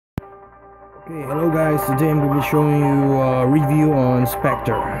Okay, hello guys, today I'm going to be showing you a review on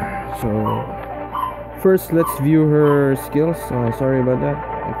Spectre. So, first let's view her skills. Sorry about that,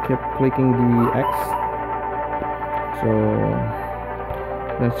 I kept clicking the X. So,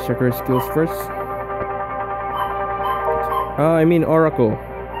 let's check her skills first. I mean Oracle,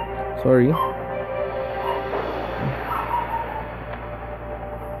 sorry.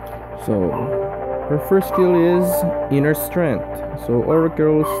 So, her first skill is Inner Strength. So,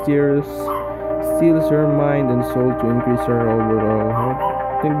 Oracle steals her mind and soul to increase her overall health.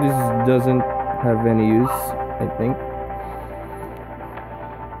 I think this doesn't have any use, I think.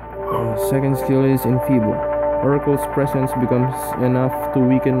 Second skill is Enfeeble. Oracle's presence becomes enough to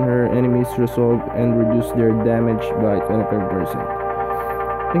weaken her enemy's resolve and reduce their damage by 25%.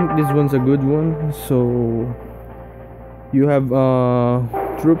 I think this one's a good one. So you have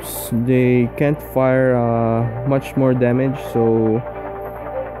troops, they can't fire much more damage, so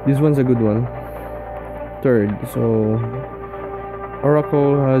this one's a good one. Third, so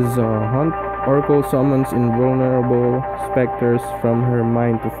Oracle has Hunt. Oracle summons invulnerable specters from her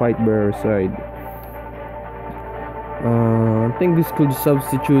mind to fight by her side. I think this could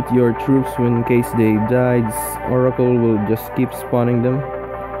substitute your troops in case they died. Oracle will just keep spawning them.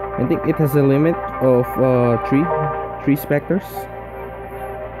 I think it has a limit of three specters.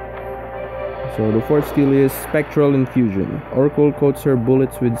 So the fourth skill is Spectral Infusion. Oracle coats her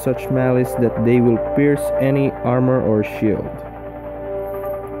bullets with such malice that they will pierce any armor or shield.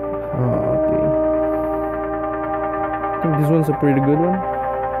 Okay. I think this one's a pretty good one.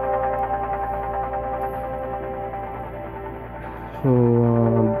 So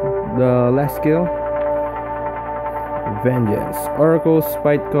the last skill, Vengeance. Oracle's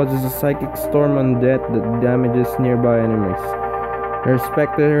spite causes a psychic storm undead that damages nearby enemies. Her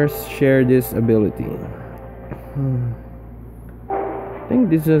specters share this ability. I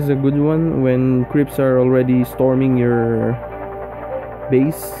think this is a good one when creeps are already storming your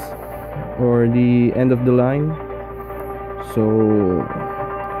base or the end of the line. So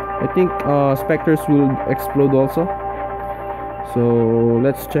I think specters will explode also. So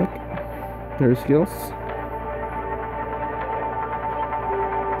let's check her skills.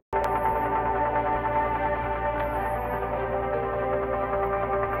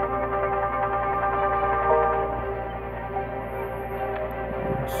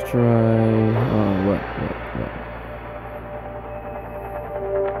 Let's try what?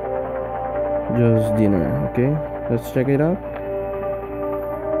 Just dinner. Okay, let's check it out.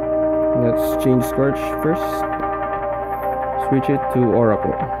 Let's change Scourge first. Switch it to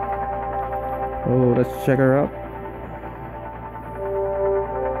Oracle. Oh, let's check her out.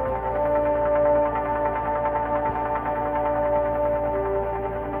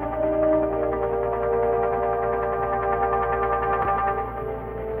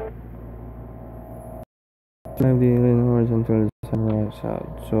 The horizontal sunrise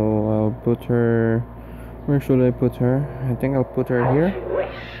out. So I'll put her. Where should I put her? I think I'll put her here.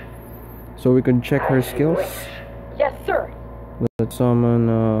 So we can check her skills. Yes, sir. Let's summon.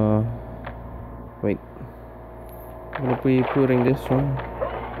 Wait. I'm gonna be putting this one.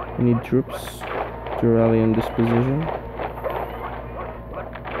 We need troops to rally in this position.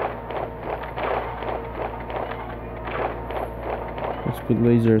 Let's put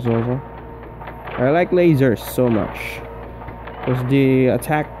lasers also. I like lasers so much because they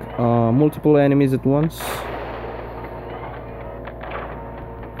attack multiple enemies at once.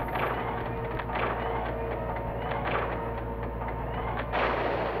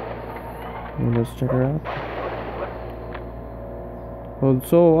 Let's check her out.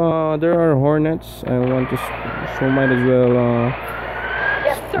 Also, there are hornets. I want to, so might as well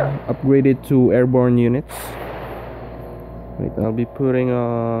Yes, sir. upgrade it to airborne units. Wait, I'll be putting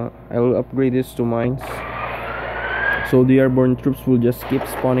I'll upgrade this to mines, so the airborne troops will just keep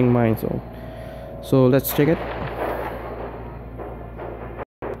spawning mines. So let's check it.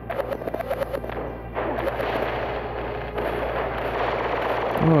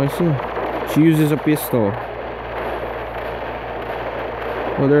 Oh, I see. She uses a pistol.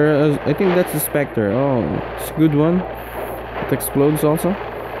 Oh, I think that's the Spectre. Oh, it's a good one. It explodes also.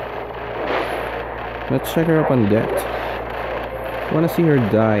 Let's check her up on that. I wanna see her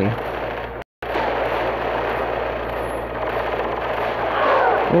die.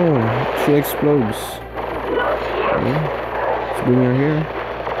 Oh, she explodes. Okay. Let's bring her here.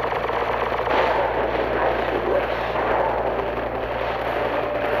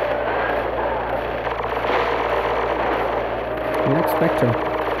 I like Spectre.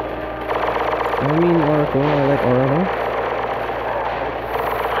 I mean Oracle. I like Oracle.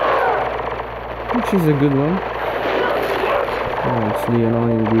 I think she's a good one. Oh, it's the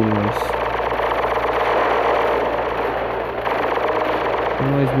annoying green ones.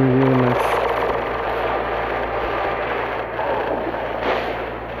 Noise will really match.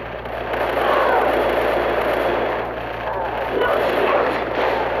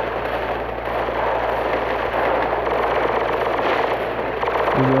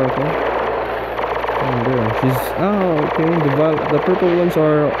 Is Oracle? Oh, there. She's. Oh, okay. The purple ones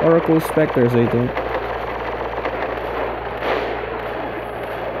are Oracle Spectres, I think.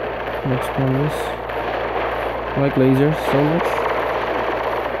 Next one is. I like lasers so much.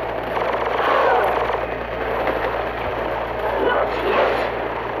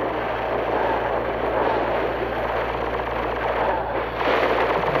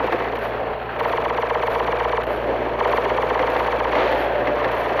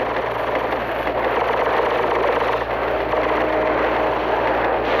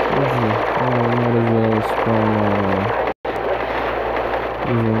 Might as well spawn this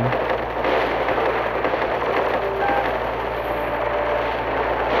one.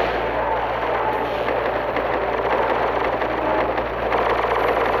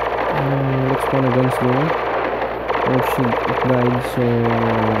 Let's spawn a gunslinger. Oh shit, it died, so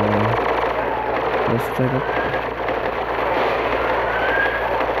let's check it.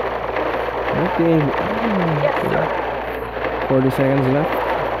 Okay. Yes, sir. 40 seconds left.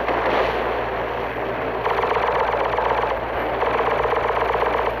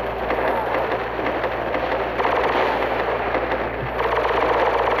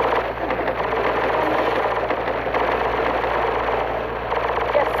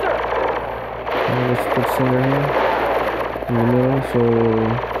 Yes, sir. Let's put center here in the middle, so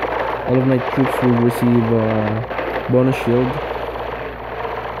all of my troops will receive bonus shield.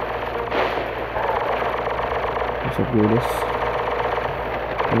 Let's upgrade this.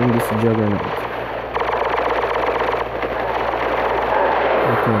 I think this is Juggernaut.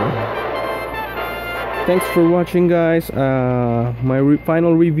 Okay. Thanks for watching, guys. My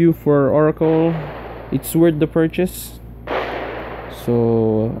final review for Oracle. It's worth the purchase.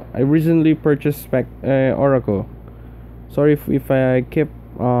 So I recently purchased Oracle. Sorry if I kept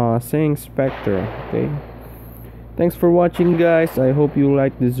saying Spectre. Okay. Thanks for watching, guys. I hope you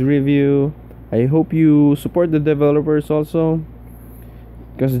like this review. I hope you support the developers also,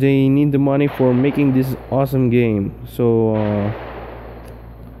 because they need the money for making this awesome game. So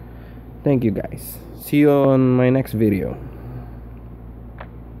thank you, guys. See you on my next video.